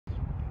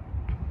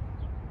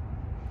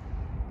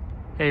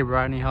Hey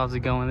Rodney, how's it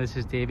going? This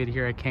is David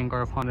here at Ken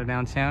Garff Honda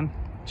Downtown.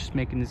 Just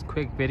making this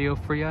quick video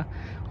for you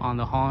on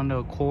the Honda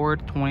Accord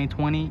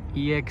 2020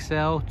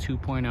 EXL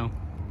 2.0.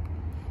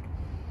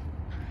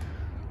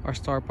 I'll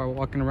start by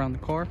walking around the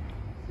car.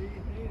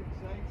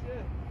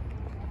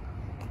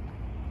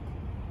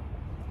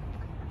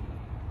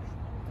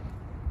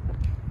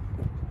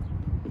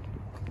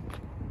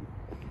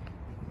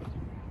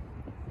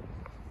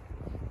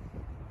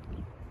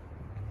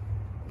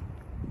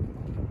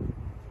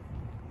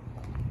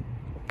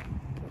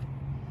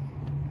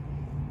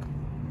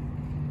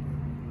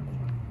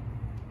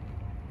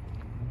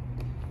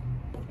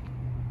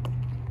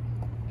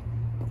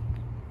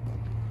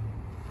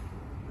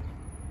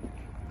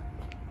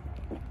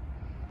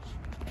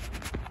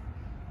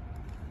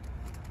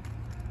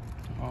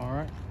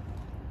 Alright.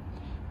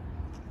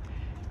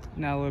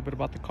 Now a little bit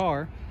about the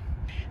car.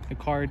 The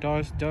car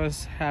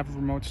does have a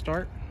remote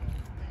start.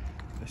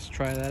 Let's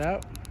try that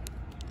out.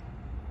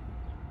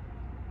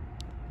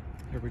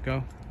 There we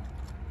go.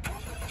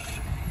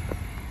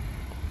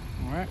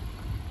 Alright.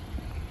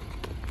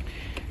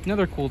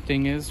 Another cool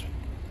thing is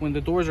when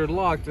the doors are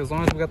locked, as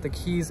long as we got the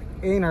keys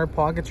in our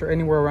pockets or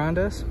anywhere around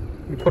us,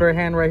 we put our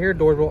hand right here,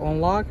 doors will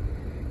unlock.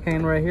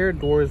 Hand right here,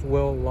 doors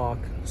will lock.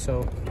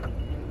 So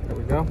there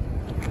we go.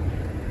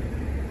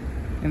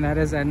 And that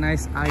is a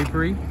nice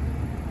ivory.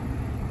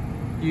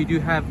 You do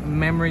have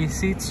memory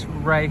seats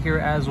right here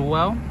as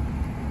well.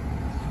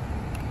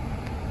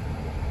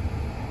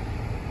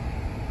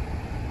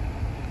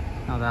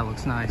 Now that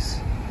looks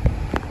nice.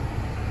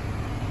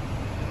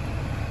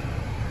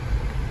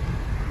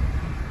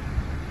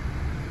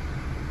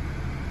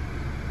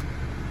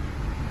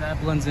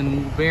 That blends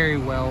in very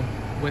well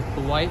with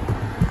the white.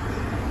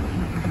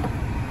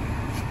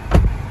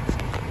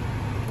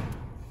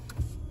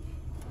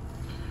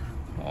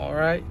 All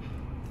right,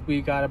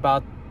 we got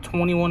about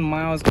 21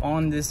 miles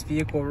on this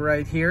vehicle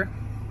right here.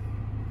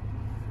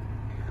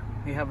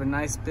 We have a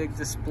nice big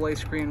display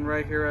screen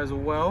right here as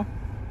well,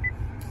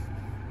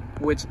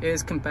 which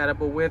is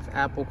compatible with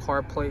Apple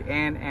CarPlay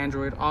and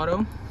Android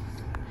Auto.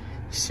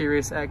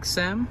 Sirius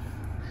XM.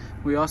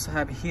 We also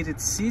have heated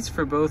seats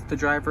for both the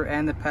driver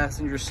and the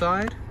passenger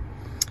side.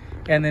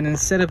 And then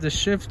instead of the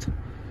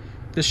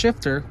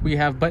shifter, we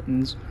have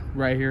buttons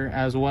right here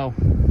as well.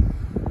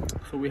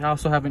 So we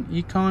also have an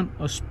Econ,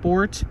 a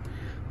Sport.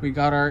 We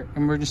got our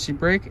emergency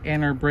brake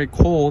and our brake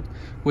hold,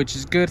 which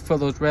is good for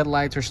those red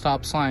lights or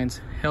stop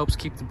signs. Helps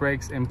keep the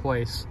brakes in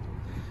place.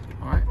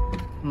 All right,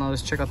 now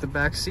let's check out the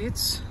back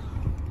seats.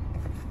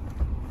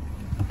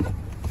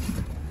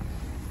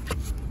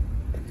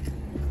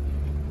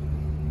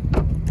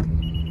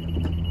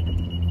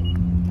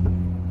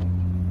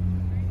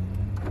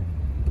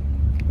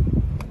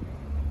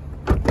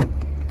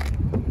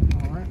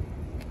 All right,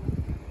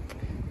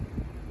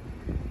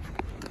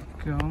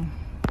 go.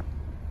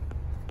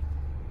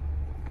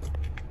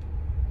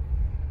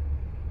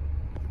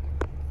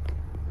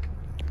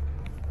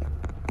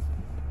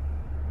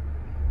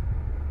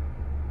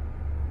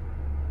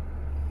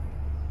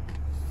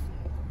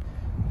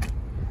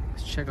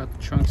 Check out the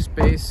trunk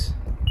space.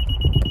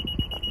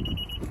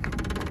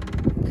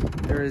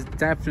 There is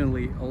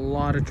definitely a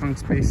lot of trunk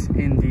space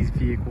in these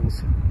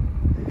vehicles,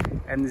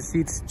 and the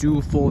seats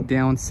do fold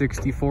down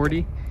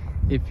 60/40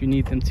 if you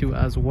need them to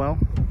as well.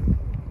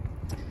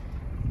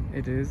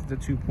 It is the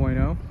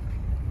 2.0.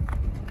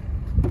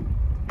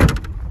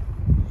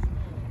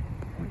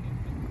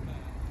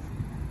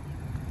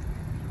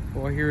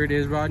 Well, here it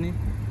is, Rodney.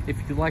 If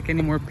you'd like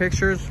any more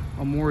pictures,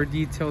 a more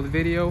detailed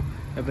video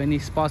of any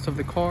spots of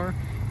the car,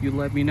 you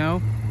let me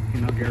know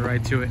and I'll get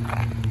right to it.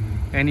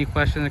 Any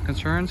questions or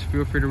concerns,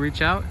 feel free to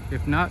reach out.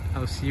 If not,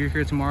 I'll see you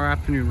here tomorrow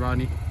afternoon,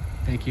 Rodney.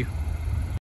 Thank you.